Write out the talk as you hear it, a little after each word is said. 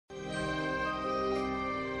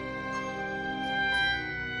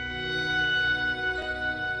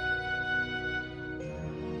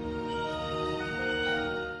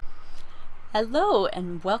Hello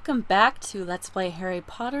and welcome back to Let's Play Harry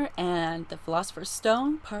Potter and the Philosopher's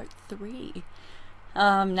Stone Part 3.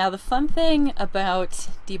 Now the fun thing about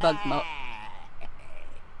debug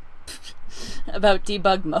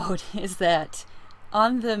mode is that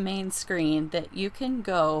on the main screen that you can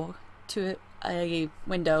go to a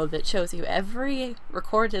window that shows you every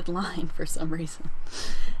recorded line for some reason.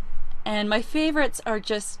 And my favorites are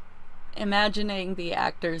just imagining the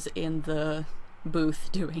actors in the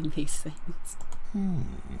booth doing these things.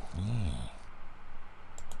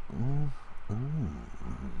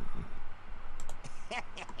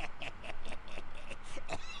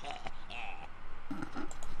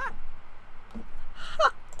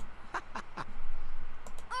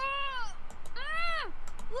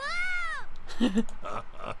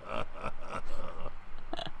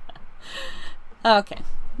 Okay,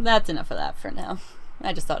 that's enough of that for now.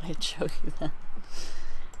 I just thought I'd show you that.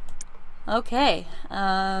 Okay,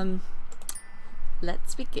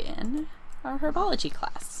 let's begin our Herbology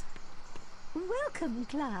class. Welcome,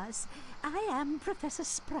 class. I am Professor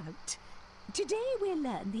Sprout. Today we'll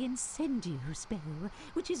learn the Incendio spell,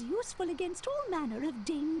 which is useful against all manner of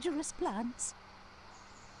dangerous plants.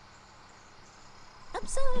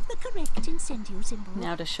 Observe the correct Incendio symbol.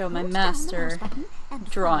 Now to show my Hold down the master mouse button and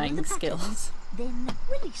drawing follow the skills. patterns. Then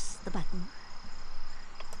release the button.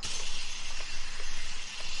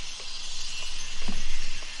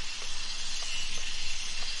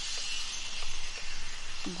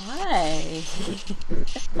 Why?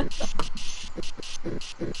 Incendio!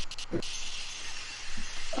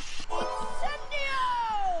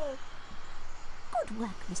 Good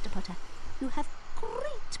work, Mr. Potter. You have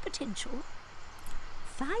great potential.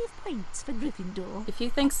 5 points for Gryffindor. If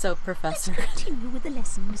you think so, Professor. Let's continue with the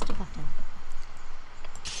lesson, Mr. Potter.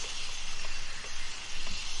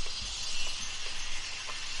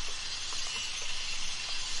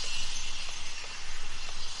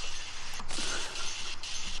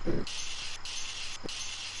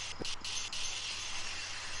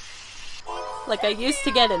 Like I used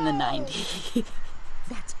to get in the 90s.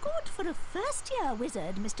 That's good for a first-year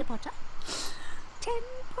wizard, Mr. Potter. 10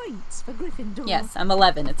 points for Gryffindor. Yes, I'm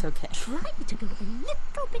 11, it's okay. Try to go a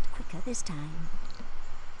little bit quicker this time.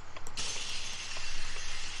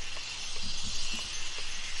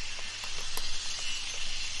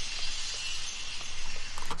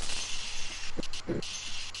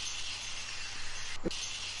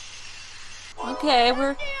 Okay,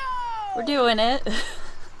 we're doing it.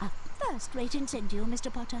 A first-rate Incendio,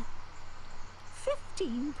 Mr. Potter.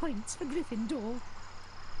 15 points for Gryffindor.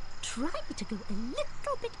 Try to go a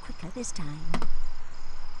little bit quicker this time.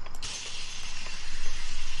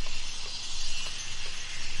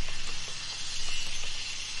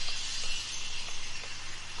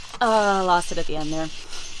 Lost it at the end there.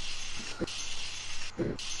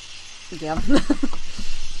 Yeah.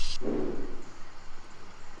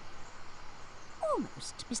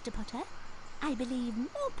 Almost, Mr. Potter. I believe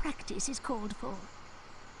more practice is called for.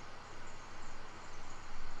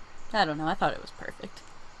 I don't know, I thought it was perfect.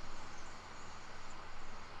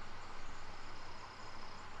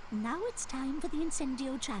 Now it's time for the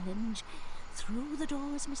Incendio challenge. Through the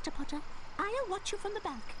doors, Mr. Potter. I'll watch you from the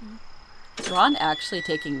balcony. Is Ron actually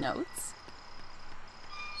taking notes?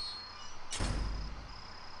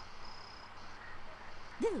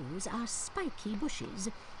 Those are spiky bushes.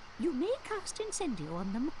 You may cast Incendio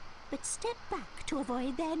on them, but step back to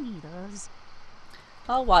avoid their needles.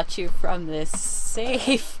 I'll watch you from this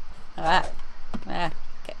safe. Okay.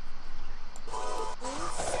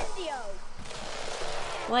 Incendio!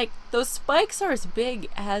 Like, those spikes are as big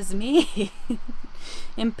as me.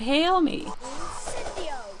 Impale me.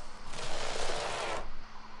 Incendio!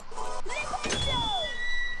 Flipendo!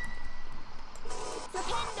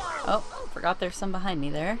 Flipendo! Oh, forgot there's some behind me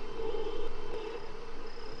there.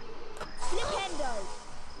 Flipendo!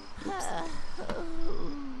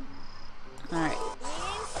 Alright.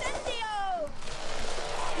 Incendio!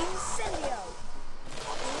 Incendio!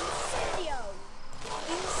 Incendio!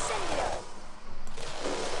 Incendio!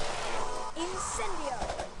 Incendio!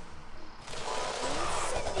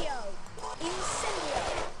 Incendio! Incendio!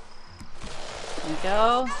 There we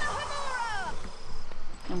go.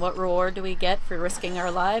 And what reward do we get for risking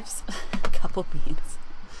our lives? A couple beans.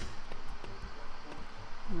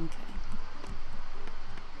 Okay.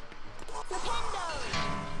 Flipendo!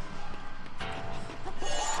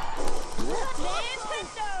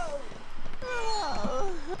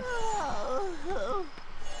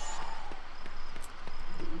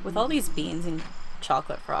 With all these beans and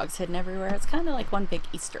chocolate frogs hidden everywhere, it's kind of like one big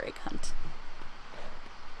Easter egg hunt.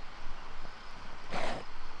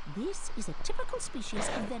 This is a typical species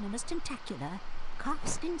of venomous tentacula.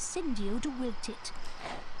 Cast Incendio to wilt it.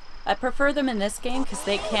 I prefer them in this game because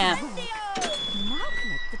they can't. Now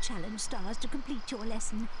collect the challenge stars to complete your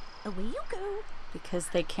lesson. Away you go. Because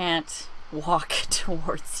they can't walk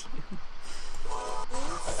towards you.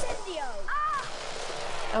 Incendio!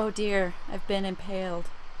 Oh dear, I've been impaled.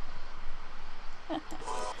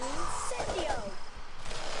 Incendio!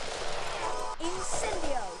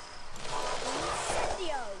 Incendio!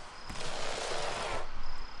 Incendio!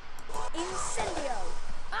 Incendio!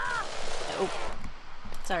 Oh.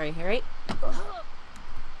 Sorry, Harry.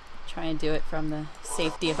 Try and do it from the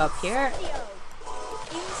safety of up here.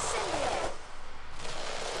 Incendio!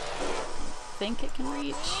 I think it can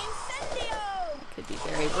reach. Incendio! I could be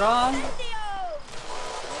very wrong.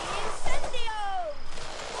 Incendio!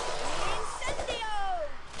 Incendio!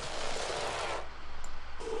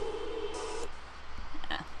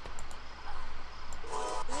 Ah.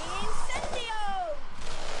 Incendio!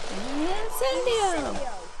 Incendio!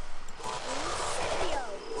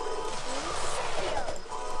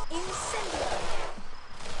 Incendio!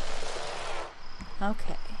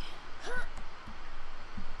 Okay.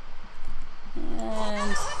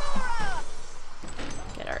 And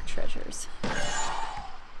get our treasures.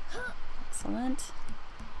 Excellent.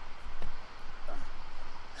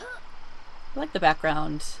 I like the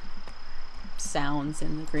background sounds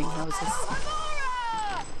in the greenhouses.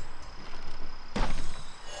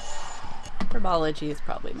 Herbology is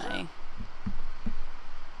probably my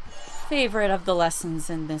favorite of the lessons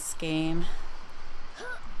in this game.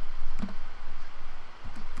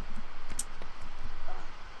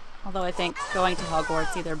 Although I think going to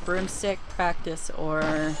Hogwarts, either broomstick practice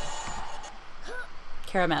or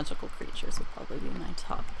Care Magical Creatures would probably be my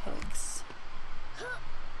top picks.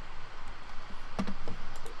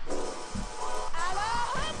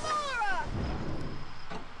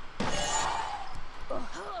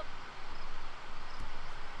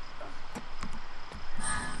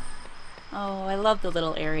 Oh, I love the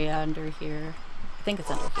little area under here. I think it's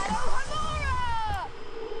under here.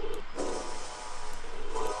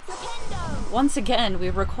 Once again, we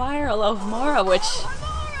require Alohomora, which,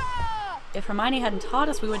 if Hermione hadn't taught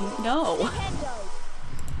us, we wouldn't know.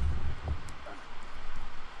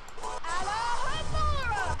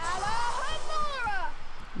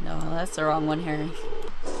 No, that's the wrong one, Harry.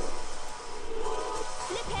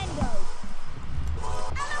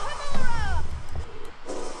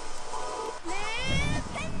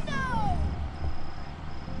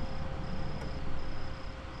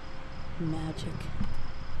 Magic.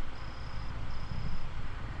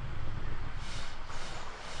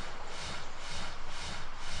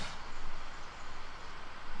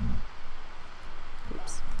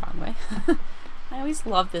 Oops, wrong way. I always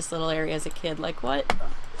loved this little area as a kid. Like, what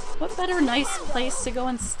better nice place to go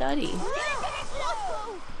and study?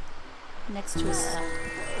 Next to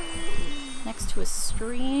a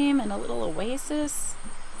stream and a little oasis.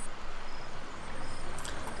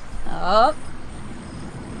 Oh.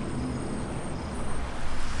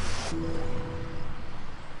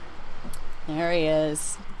 There he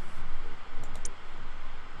is.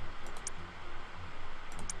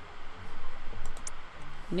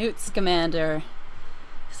 Newt Scamander,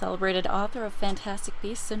 celebrated author of Fantastic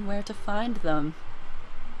Beasts and Where to Find Them.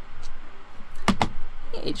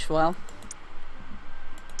 He aged well.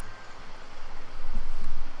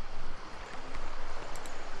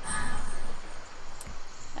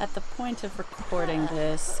 At the point of recording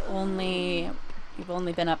this, we've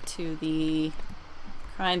only been up to the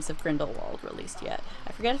Crimes of Grindelwald released yet.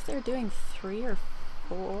 I forget if they're doing 3 or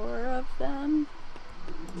 4 of them.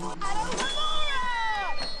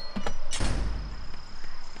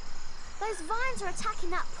 Those vines are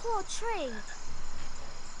attacking that poor tree.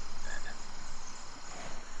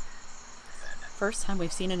 First time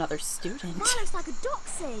we've seen another student. Mine looks like a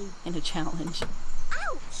doxy. In a challenge.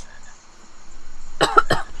 Ouch!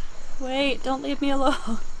 Wait, don't leave me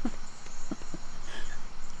alone.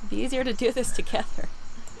 It'd be easier to do this together.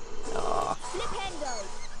 Oh,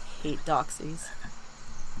 hate doxies.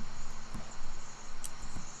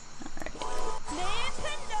 Alright.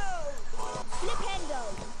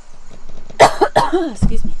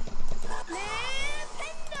 Excuse me.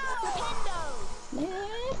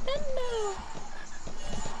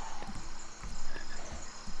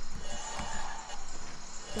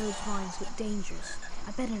 Those vines look dangerous.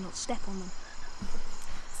 I better not step on them.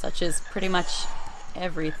 Such as pretty much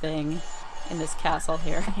everything in this castle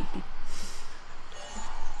here.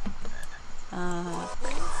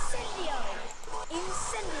 Incendio!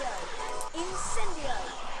 Incendio! Incendio!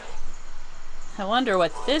 I wonder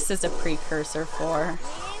what this is a precursor for.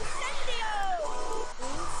 Incendio!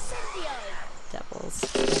 Incendio! Devils.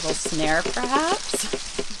 little snare, perhaps?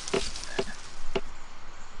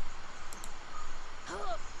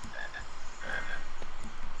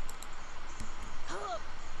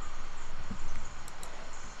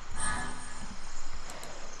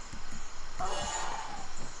 I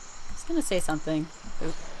was gonna say something.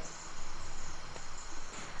 Oop.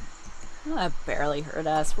 Oh, that barely hurt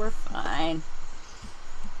us. We're fine.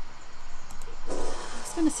 I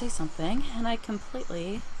was gonna say something, and I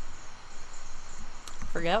completely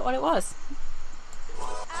forget what it was.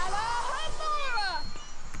 I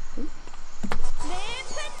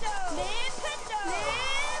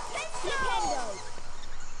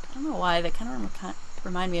don't know why, they kind of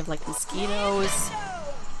remind me of like mosquitoes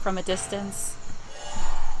from a distance.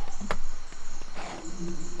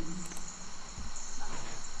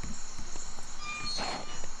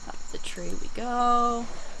 Up the tree we go.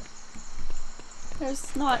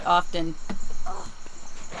 There's not often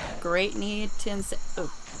great need to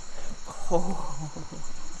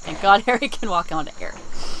thank God Harry can walk on air.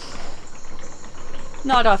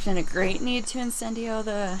 Not often a great need to incendio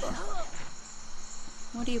the...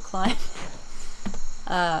 What do you climb?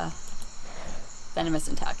 Venomous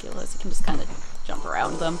Tentaculus. You can just kind of jump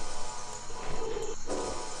around them.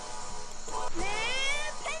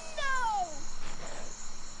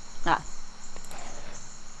 Ah.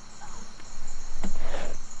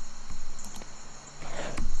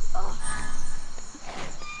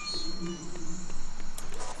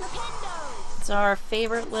 It's our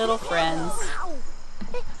favorite little friends.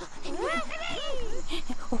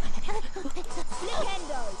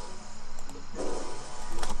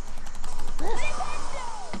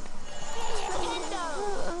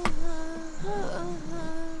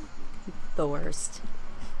 The worst.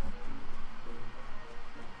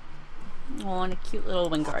 Oh, and a cute little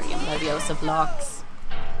Wingardium Leviosa blocks.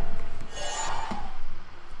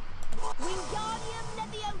 Wingardium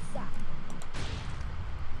Leviosa.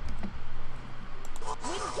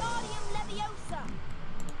 Wingardium Leviosa.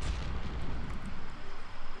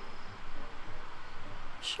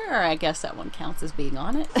 Sure, I guess that one counts as being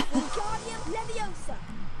on it. Wingardium Leviosa.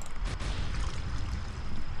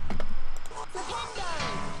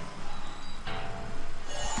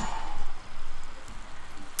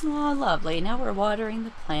 Oh, lovely. Now we're watering the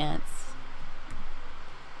plants.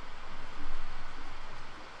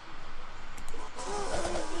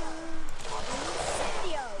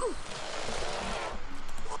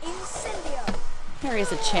 Incendio.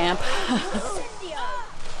 Harry's a champ. Incendio.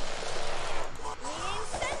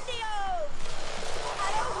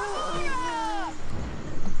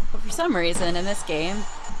 But for some reason, in this game,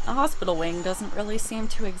 a hospital wing doesn't really seem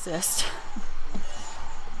to exist.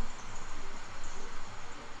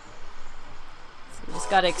 So you just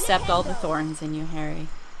gotta accept all the thorns in you, Harry.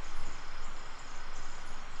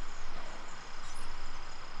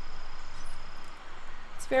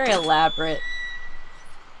 It's a very elaborate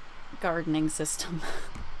gardening system.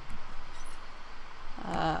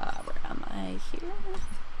 Where am I here?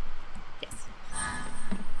 Yes.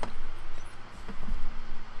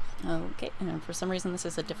 Okay, and for some reason this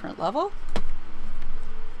is a different level.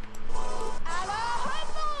 Oh,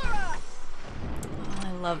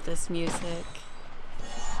 I love this music.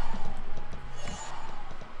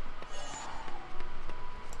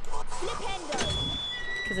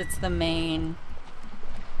 Because it's the main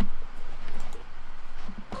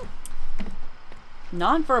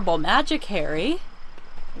non-verbal magic, Harry.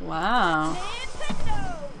 Wow.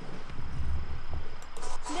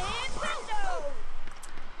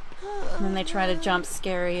 And then they try to jump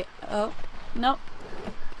scary. Oh, nope.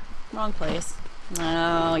 Wrong place.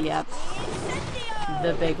 Oh, yep.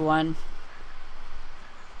 The big one.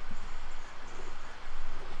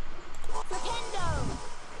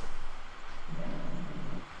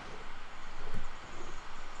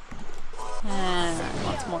 And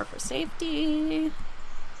once more for safety.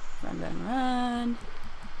 Run, run, run.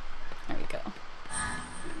 There we go. I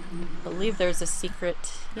believe there's a secret,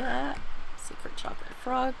 yeah, secret chocolate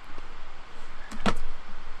frog.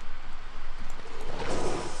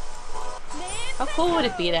 How cool would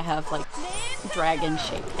it be to have like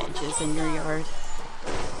dragon-shaped hedges in your yard?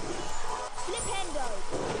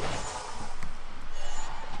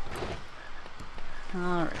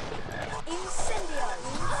 Alright.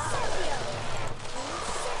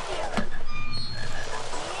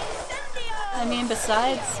 I mean,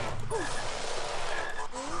 besides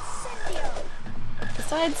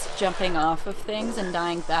jumping off of things and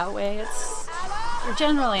dying that way, you're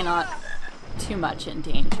generally not too much in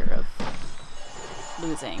danger of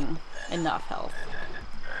losing enough health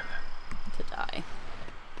to die.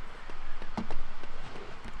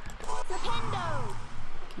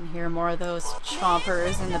 Can hear more of those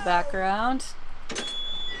chompers in the background.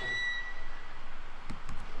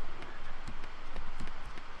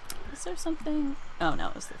 Is there something? Oh no,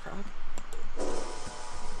 it was the frog.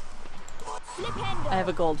 I have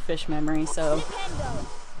a goldfish memory, so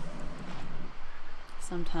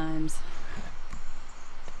sometimes.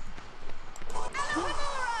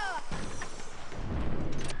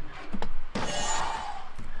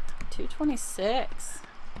 226.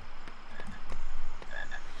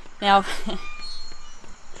 Now,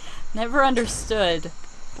 never understood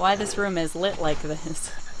why this room is lit like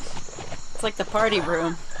this. It's like the party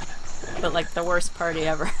room, but like the worst party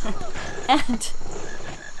ever. And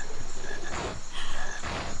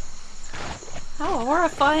how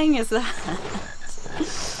horrifying is that?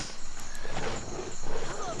 Is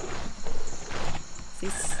he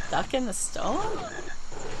stuck in the stone?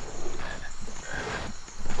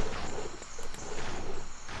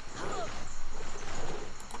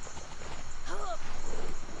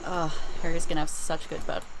 Oh, Harry's gonna have such good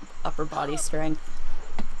upper body strength.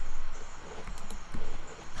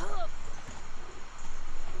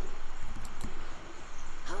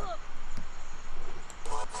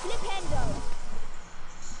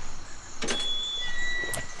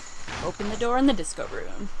 Open the door in the disco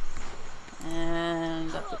room.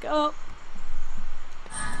 And up we go.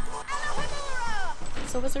 Is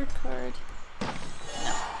this a wizard card?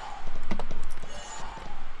 No.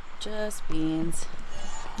 Just beans.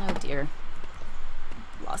 Oh dear.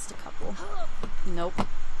 Lost a couple. Nope.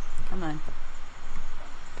 Come on.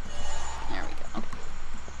 There we go.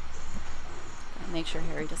 Gotta make sure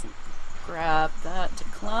Harry doesn't grab that to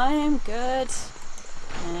climb. Good.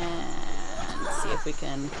 And see if we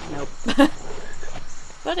can... Nope.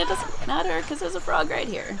 But it doesn't matter because there's a frog right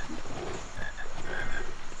here.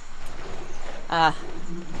 Ah.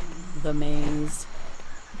 The maze.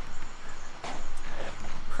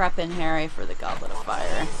 Prepping Harry for the Goblet of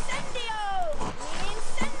Fire.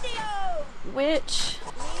 Which,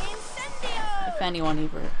 if anyone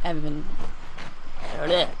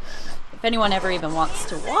ever even wants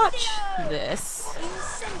to watch this,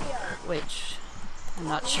 which I'm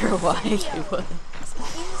not sure why you would.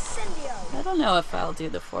 I don't know if I'll do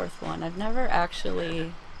the fourth one. I've never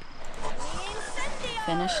actually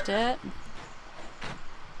finished it.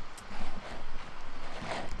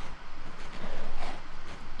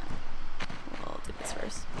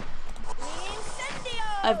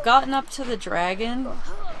 I've gotten up to the dragon,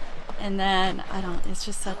 and then it's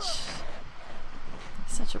just such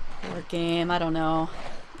a poor game. I don't know.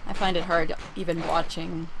 I find it hard even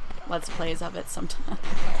watching Let's Plays of it sometimes.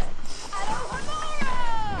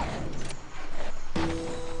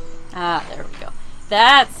 Ah, there we go.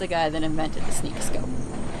 That's the guy that invented the sneak scope.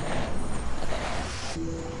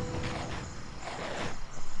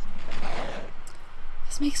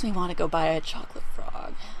 This makes me want to go buy a chocolate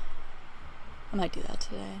frog. I might do that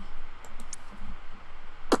today.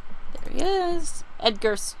 There he is.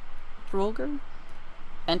 Edgar Strolger.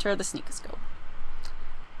 Enter the sneakoscope.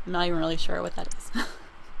 I'm not even really sure what that is.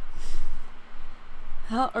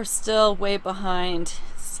 Well, we're still way behind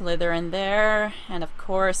Slytherin there. And of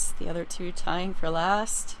course, the other two tying for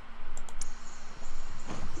last.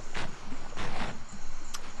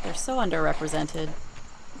 They're so underrepresented.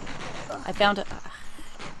 I found a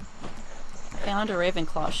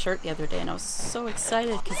Ravenclaw shirt the other day and I was so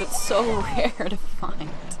excited because it's so rare to find.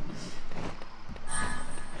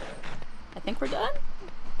 I think we're done?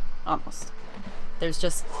 Almost. There's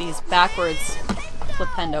just these backwards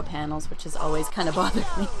flipendo panels, which has always kind of bothered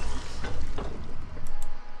me.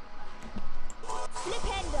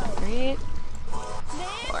 Great.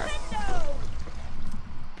 4.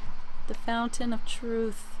 The Fountain of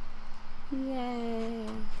Truth. Yay.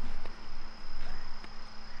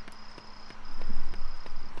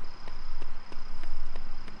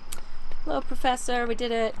 Hello, Professor. We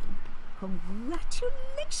did it.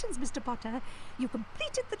 Congratulations, Mr. Potter. You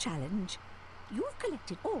completed the challenge. You've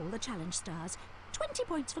collected all the challenge stars. 20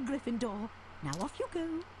 points for Gryffindor. Now off you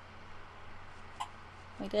go.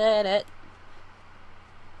 We did it.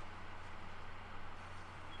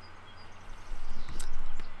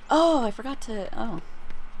 Oh, I forgot to... Oh.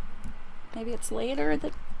 Maybe it's later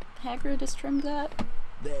that Hagrid is trimmed that?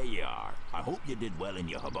 There you are. I hope you did well in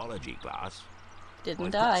your Herbology class. Didn't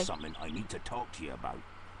I've die. got something I need to talk to you about.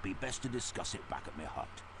 Be best to discuss it back at my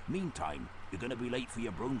hut. Meantime, you're going to be late for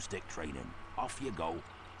your broomstick training. Off you go.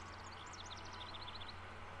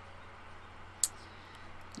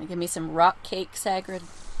 Give me some rock cakes, Hagrid.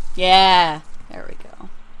 Yeah! There we go.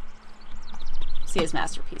 See his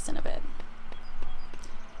masterpiece in a bit.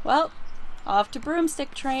 Well, off to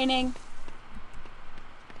broomstick training.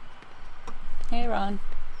 Hey, Ron.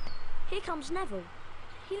 Here comes Neville.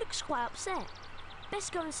 He looks quite upset.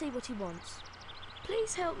 Best go and see what he wants.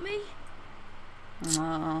 Please help me.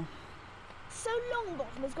 Oh. So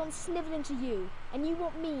Longbottom has gone snivelling to you, and you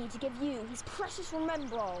want me to give you his precious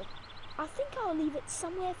Remembrall. I think I'll leave it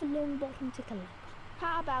somewhere for Longbottom to collect.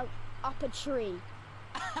 How about up a tree?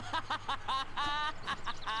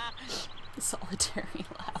 Solitary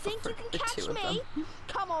laugh. Think you can catch me?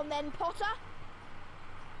 Come on then, Potter.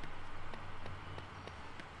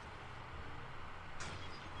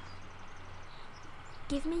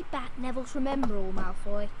 Give me back Neville's Remembrall,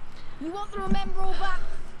 Malfoy. You want the Remembrall back?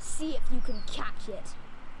 See if you can catch it.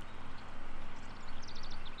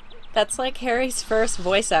 That's like Harry's first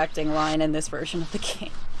voice acting line in this version of the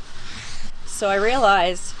game. So I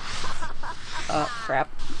realized... Oh, crap.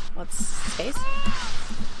 What's space?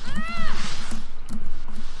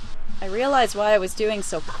 I realized why I was doing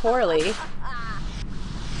so poorly.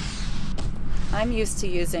 I'm used to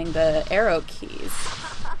using the arrow keys.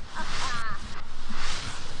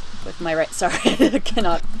 With my right... Sorry, I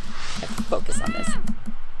cannot focus on this.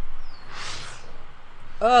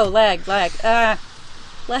 Oh, lag, lag. Ah!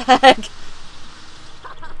 Lag!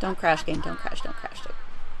 Don't crash, game. Don't crash, don't crash.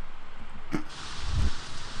 Don't.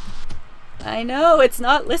 I know, it's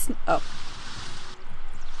not listening. Oh.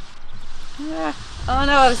 Ah. Oh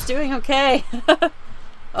no, I was doing okay.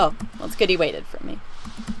 Oh, well, it's good he waited for me.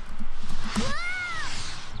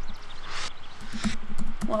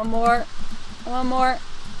 One more. One more.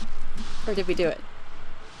 Or did we do it?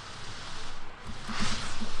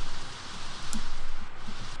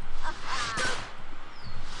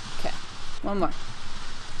 Okay, one more.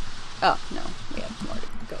 Oh, no, we have more to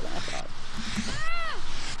go than I thought.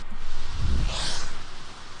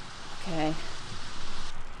 Okay.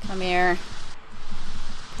 Come here.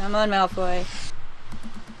 Come on, Malfoy.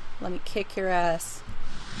 Let me kick your ass.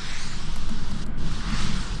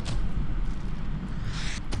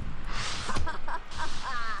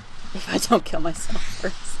 If I don't kill myself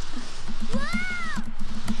first.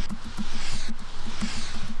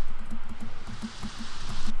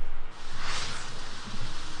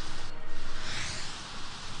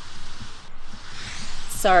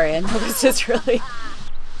 Sorry, I know this is really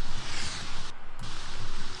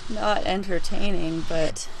not entertaining,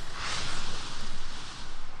 but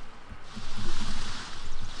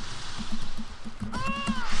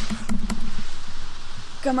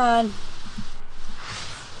come on.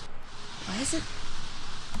 Why is it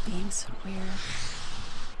being so weird?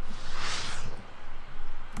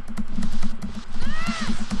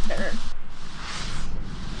 There.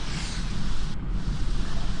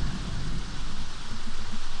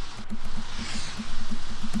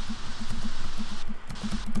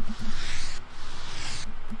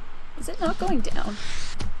 Is it not going down?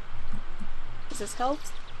 Is this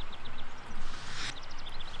helped?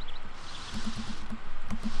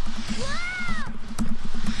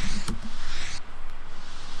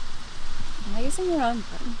 Am I using the wrong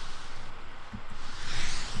button?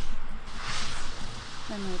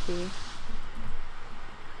 I might be.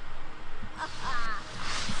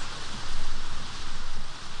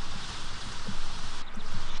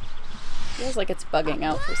 Feels like it's bugging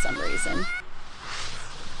out for some reason.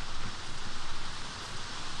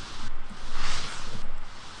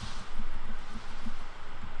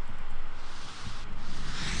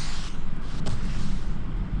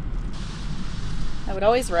 I would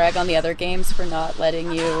always rag on the other games for not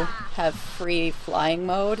letting you have free flying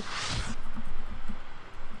mode.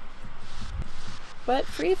 But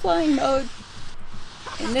free flying mode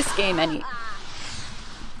in this game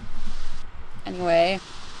anyway,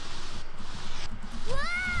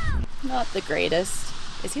 not the greatest.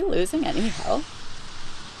 Is he losing any health?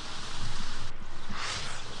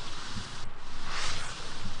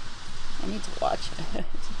 I need to watch it.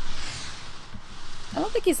 I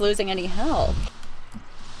don't think he's losing any health.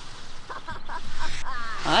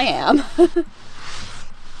 I am.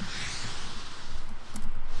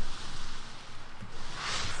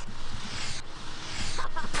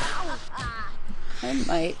 I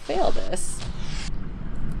might fail this.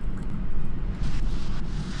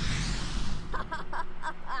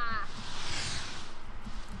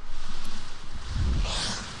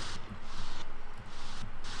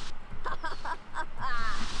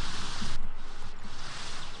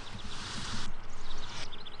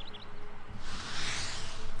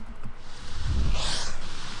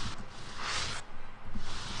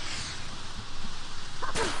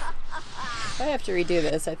 If I have to redo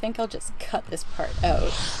this, I think I'll just cut this part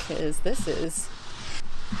out, because this is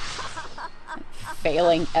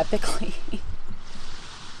failing epically.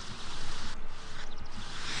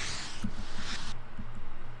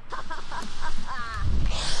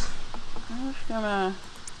 gonna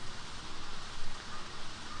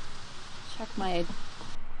check my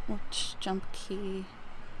jump key.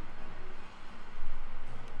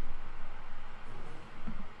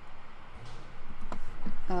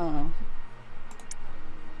 Oh.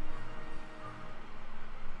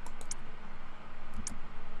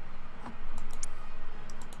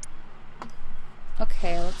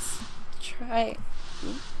 Okay, let's try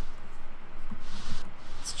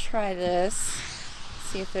this.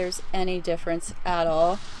 See if there's any difference at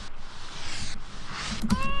all.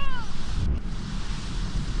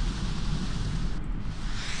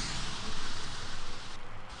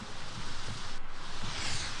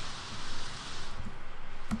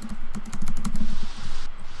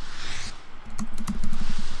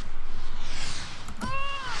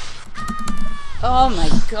 Oh my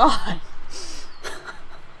god.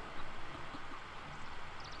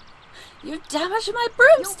 You damaged my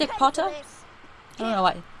broomstick, Potter. I don't know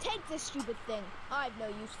why. Take this stupid thing. I've no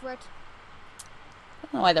use for it. I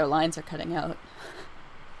don't know why their lines are cutting out.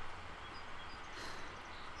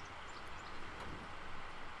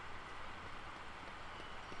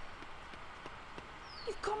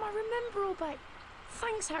 You've got my remember all back.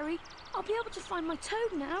 Thanks, Harry. I'll be able to find my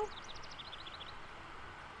toad now.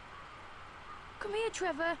 Come here,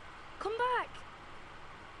 Trevor. Come back.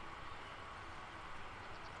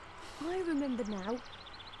 I remember now.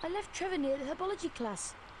 I left Trevor near the Herbology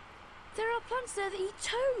class. There are plants there that eat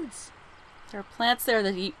toads. There are plants there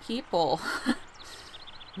that eat people.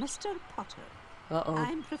 Mr. Potter. Uh-oh.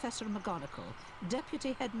 I'm Professor McGonagall,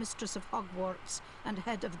 Deputy Headmistress of Hogwarts and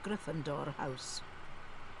Head of Gryffindor House.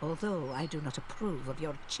 Although I do not approve of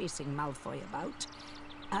your chasing Malfoy about,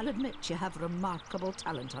 I'll admit you have remarkable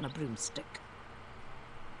talent on a broomstick.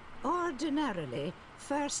 Ordinarily,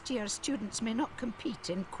 first-year students may not compete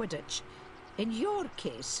in Quidditch. In your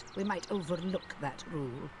case, we might overlook that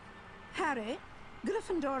rule. Harry,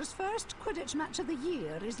 Gryffindor's first Quidditch match of the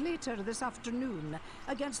year is later this afternoon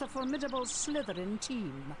against the formidable Slytherin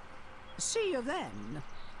team. See you then.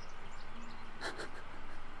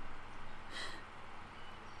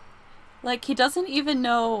 Like, he doesn't even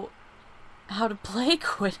know how to play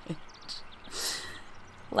Quidditch.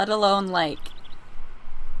 Let alone, like...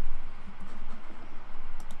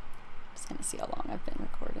 Just gonna see how long I've been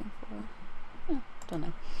recording for. Don't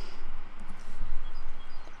know.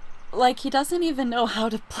 Like, he doesn't even know how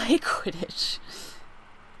to play Quidditch.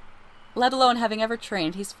 Let alone having ever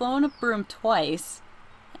trained. He's flown a broom twice,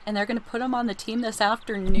 and they're gonna put him on the team this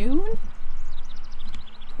afternoon?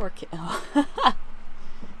 Poor kid.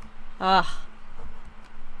 Ah.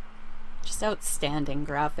 Just outstanding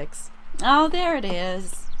graphics. Oh, there it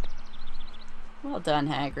is. Well done,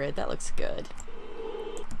 Hagrid. That looks good.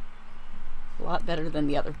 A lot better than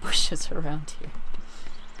the other bushes around here.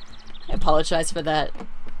 I apologize for that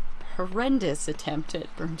horrendous attempt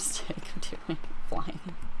at broomstick doing flying.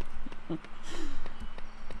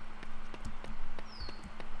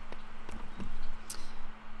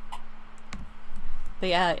 But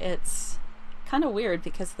yeah, it's kind of weird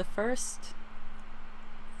because the first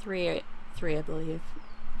three, I believe,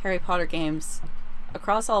 Harry Potter games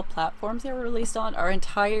across all platforms they were released on are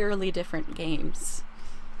entirely different games.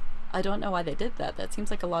 I don't know why they did that. That seems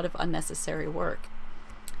like a lot of unnecessary work.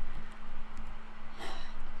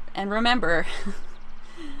 And remember,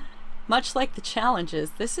 much like the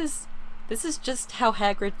challenges, this is just how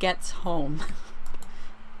Hagrid gets home.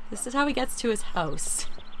 This is how he gets to his house.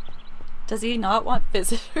 Does he not want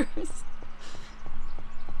visitors?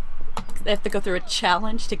 They have to go through a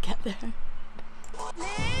challenge to get there.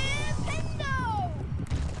 Nintendo!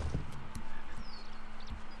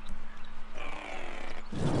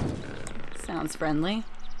 Sounds friendly.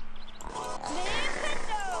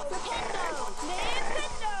 Nintendo! Nintendo!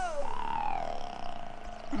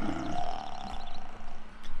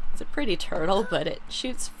 It's a pretty turtle, but it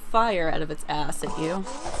shoots fire out of its ass at you.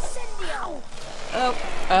 Incendio!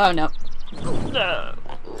 Oh no. No.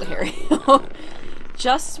 Harry.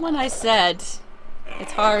 Just when I said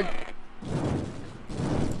it's hard.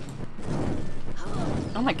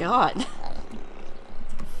 Oh my god.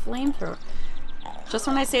 Flamethrower. Just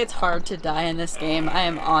when I say it's hard to die in this game, I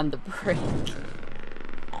am on the brink.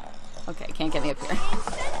 Okay, can't get me up here.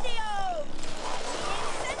 Incendio!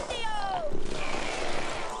 Incendio!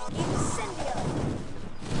 Incendio!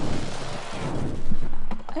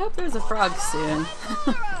 I hope there's a frog soon.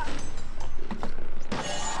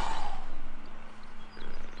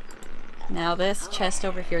 Now this chest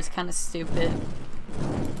over here is kind of stupid.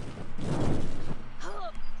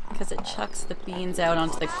 Because it chucks the beans out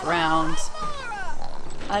onto the ground.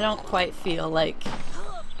 I don't quite feel like...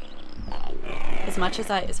 As much as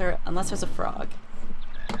unless there's a frog.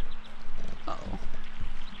 Oh.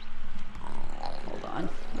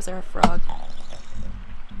 Was there a frog?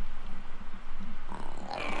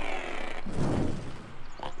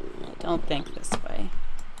 I don't think this way.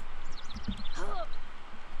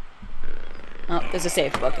 Oh, there's a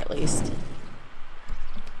safe book at least.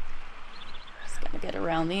 Just gotta get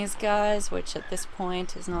around these guys, which at this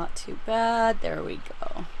point is not too bad. There we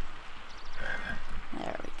go.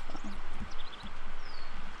 There we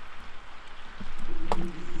go.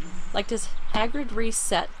 Like, does Hagrid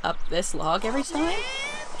reset up this log every time?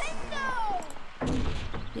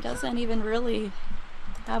 He doesn't even really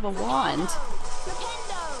have a wand.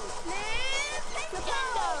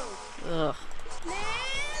 Ugh.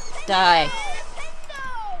 Die.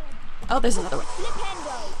 Oh, there's another one.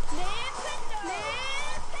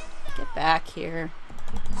 Get back here.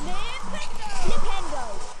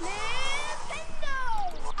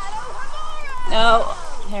 No,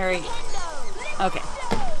 Harry. Okay.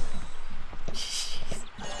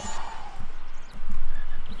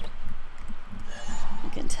 You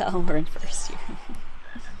can tell we're in first year.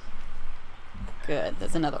 Good,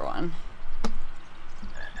 there's another one.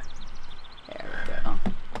 There we go.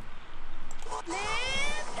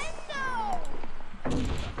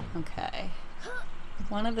 Okay.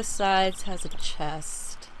 One of the sides has a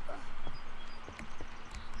chest.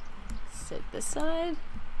 Is it this side?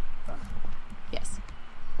 Yes.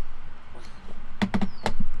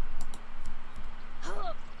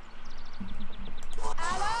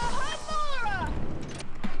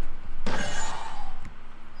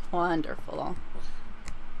 Wonderful.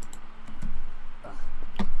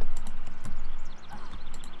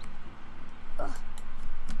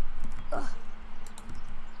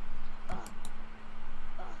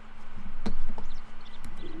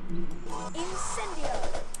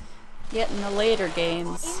 Yet in the later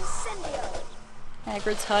games,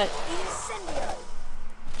 Hagrid's hut,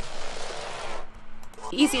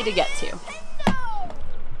 easy to get to.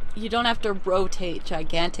 You don't have to rotate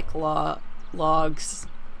gigantic logs,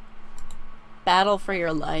 battle for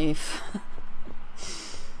your life.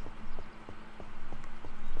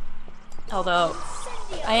 Although,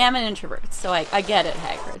 I am an introvert, so I get it,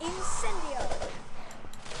 Hagrid.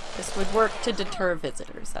 This would work to deter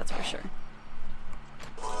visitors, that's for sure.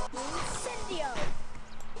 Incendio!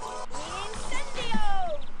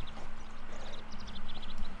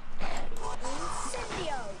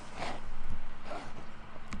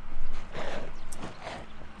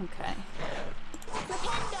 Okay.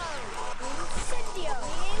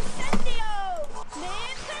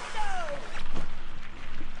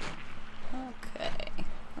 Okay.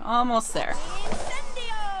 Almost there.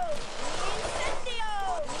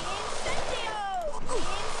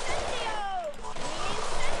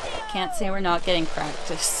 Can't say we're not getting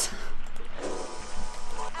practice.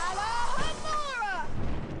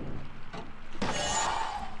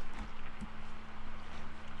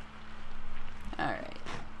 Alright.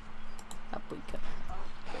 Up we go.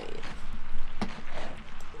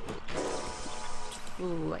 Wait.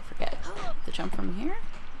 Ooh, I forget. The jump from here?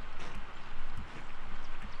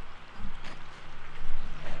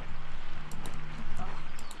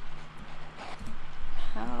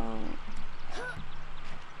 How?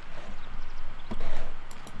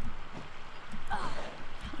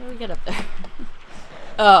 How do we get up there?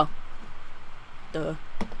 Oh. Duh.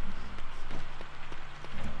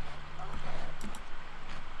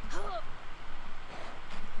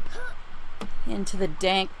 Into the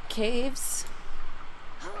dank caves.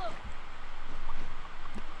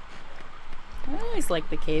 I always like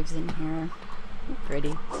the caves in here. They're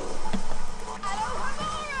pretty.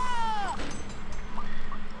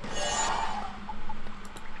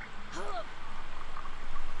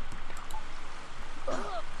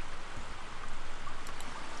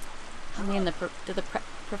 I mean, do the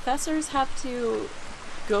professors have to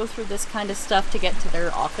go through this kind of stuff to get to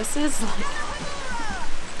their offices?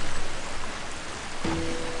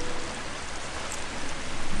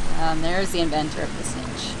 Like, there's the inventor of the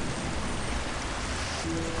snitch.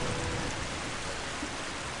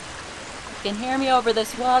 You can hear me over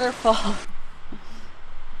this waterfall.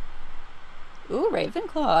 Ooh,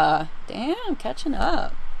 Ravenclaw. Damn, catching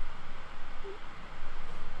up.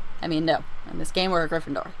 I mean, no. In this game, we're a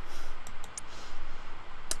Gryffindor.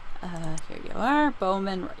 Here you are,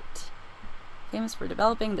 Bowman Wright. Famous for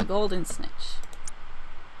developing the golden snitch.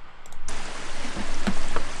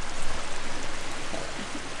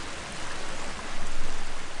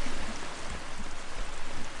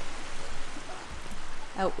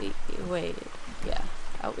 Out we wait. Yeah.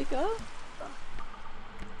 Out we go?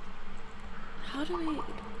 How do we...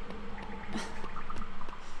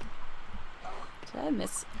 Did I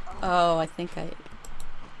miss... Oh, I think I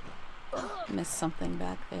missed something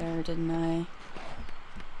back there, didn't I?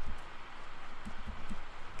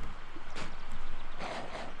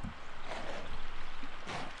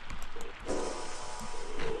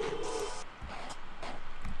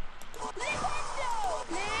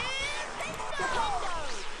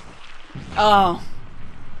 Oh.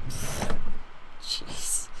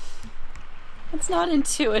 Jeez. That's not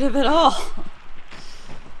intuitive at all.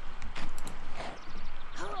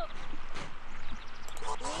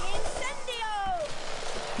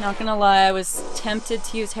 Not gonna lie, I was tempted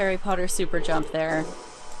to use Harry Potter super jump there.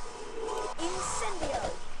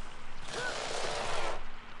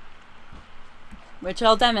 Which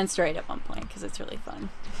I'll demonstrate at one point, because it's really fun.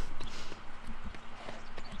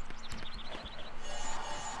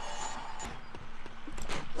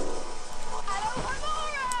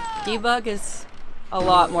 Debug is a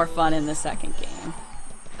lot more fun in the second game.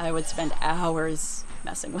 I would spend hours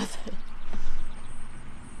messing with it.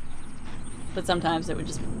 But sometimes it would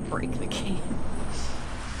just break the game.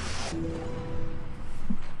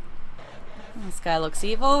 This guy looks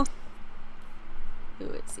evil. Who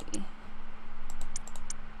is he?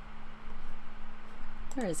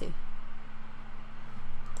 Where is he?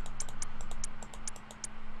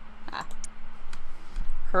 Ah.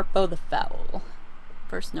 Herpo the Foul.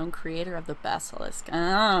 First known creator of the basilisk.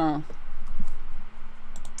 Oh.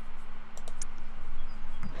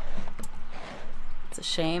 It's a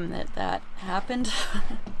shame that that happened.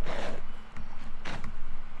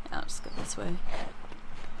 I'll just go this way.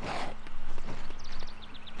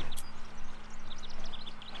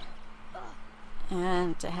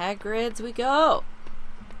 And to Hagrid's we go.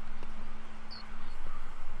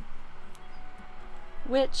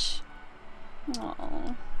 Which,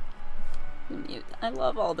 oh, I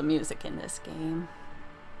love all the music in this game.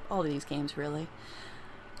 All of these games, really.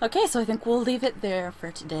 Okay, so I think we'll leave it there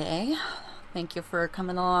for today. Thank you for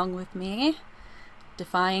coming along with me.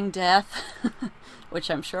 Defying death,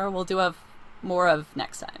 which I'm sure we'll do more of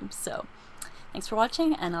next time. So, thanks for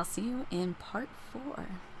watching, and I'll see you in part 4.